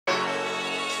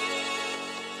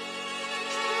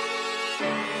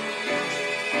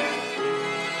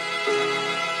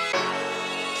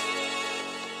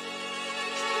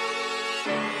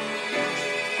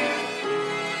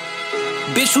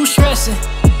Bitch, who stressing?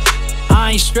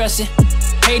 I ain't stressing.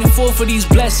 Hating for these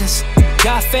blessings.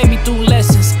 God fed me through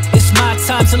lessons. It's my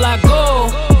time till I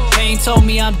go. Pain told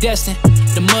me I'm destined.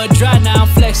 The mud dry, now I'm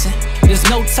flexing. There's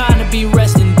no time to be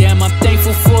resting. Damn, I'm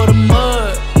thankful for the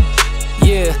mud.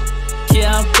 Yeah,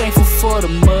 I'm thankful for the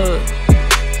mud.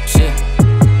 Shit.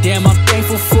 Damn, I'm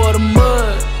thankful for the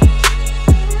mud.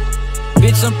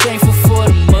 Bitch, I'm thankful for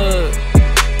the mud.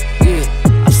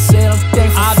 Yeah, I said I'm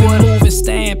thankful. I've been moving,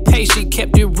 staying patient,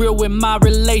 kept it real with my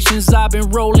relations. I've been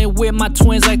rolling with my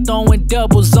twins like throwing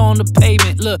doubles on the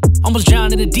pavement. Look, almost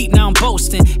drowned in the deep, now I'm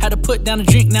boasting. Had to put down a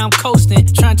drink, now I'm coasting.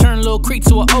 Trying to turn a little creek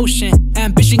to an ocean.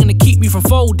 Ambition gonna keep me from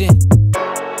folding.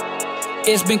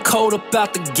 It's been cold up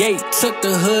out the gate. Took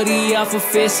the hoodie off of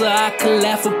fit so I could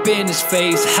laugh up in his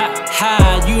face.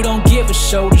 Ha, you don't give a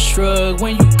shoulder shrug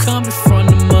when you coming from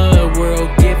the mud world.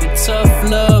 Giving tough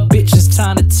love, bitch, it's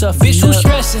time to toughen up. Bitch, who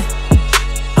stressing?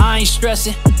 I ain't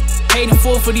stressing. Hating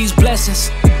for these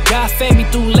blessings. God fed me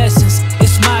through lessons.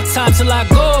 It's my time till I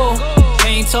go.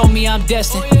 Pain told me I'm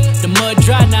destined. The mud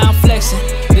dry, now I'm flexing.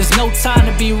 There's no time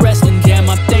to be resting. Damn,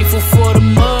 I'm thankful for the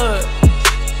mud.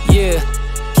 Yeah,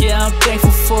 I'm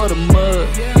thankful for the mud.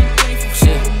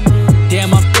 Shit.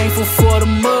 Damn, I'm thankful for the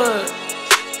mud.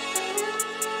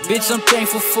 Bitch, I'm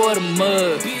thankful for the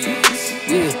mud.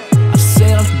 Yeah, I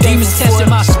said I'm thankful. Demons testing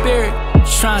my spirit,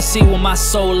 trying to see what my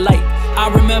soul like. I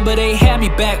remember they had me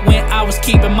back when I was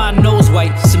keeping my nose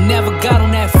white. Some never got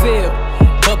on that field,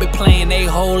 but been playing they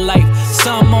whole life.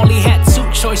 Some only had two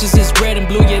choices, it's red and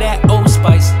blue, yeah, that Old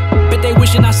Spice. Bet they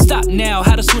wishing I stopped now,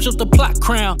 how to switch up the plot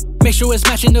crown. Make sure it's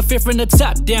matching the fifth from the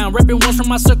top down. Reppin' ones from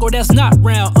my circle that's not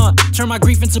round. Turn my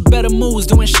grief into better moves,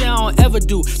 doing shit I don't ever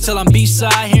do. Till I'm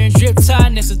B-side, hearing drip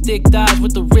tide next to thick thighs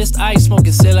with the wrist ice,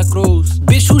 smoking Sela Cruz.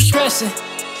 Bitch, who stressing?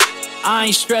 I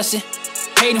ain't stressing.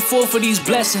 Hating for these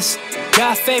blessings.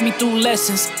 God fed me through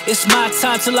lessons. It's my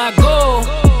time till I go.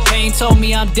 Pain told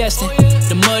me I'm destined.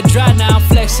 The mud dry, now I'm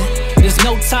flexing. There's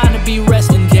no time to be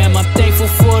resting. Damn, I'm thankful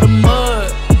for the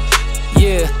mud.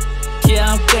 Yeah,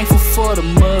 I'm thankful for the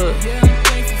mud.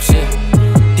 Shit.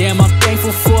 Damn, I'm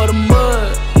thankful for the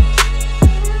mud.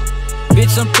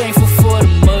 Bitch, I'm thankful for the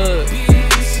mud.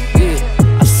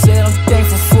 Yeah, I said I'm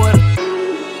thankful for the.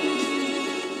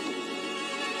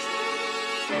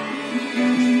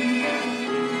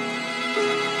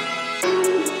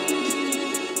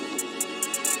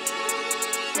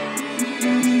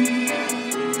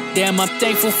 Damn, I'm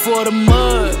thankful for the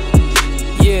mud.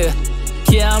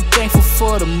 Yeah, I'm thankful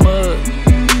for the mud.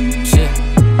 Shit.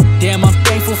 Damn, I'm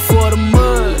thankful for the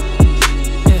mud.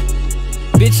 Yeah.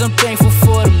 Bitch, I'm thankful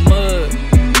for the mud.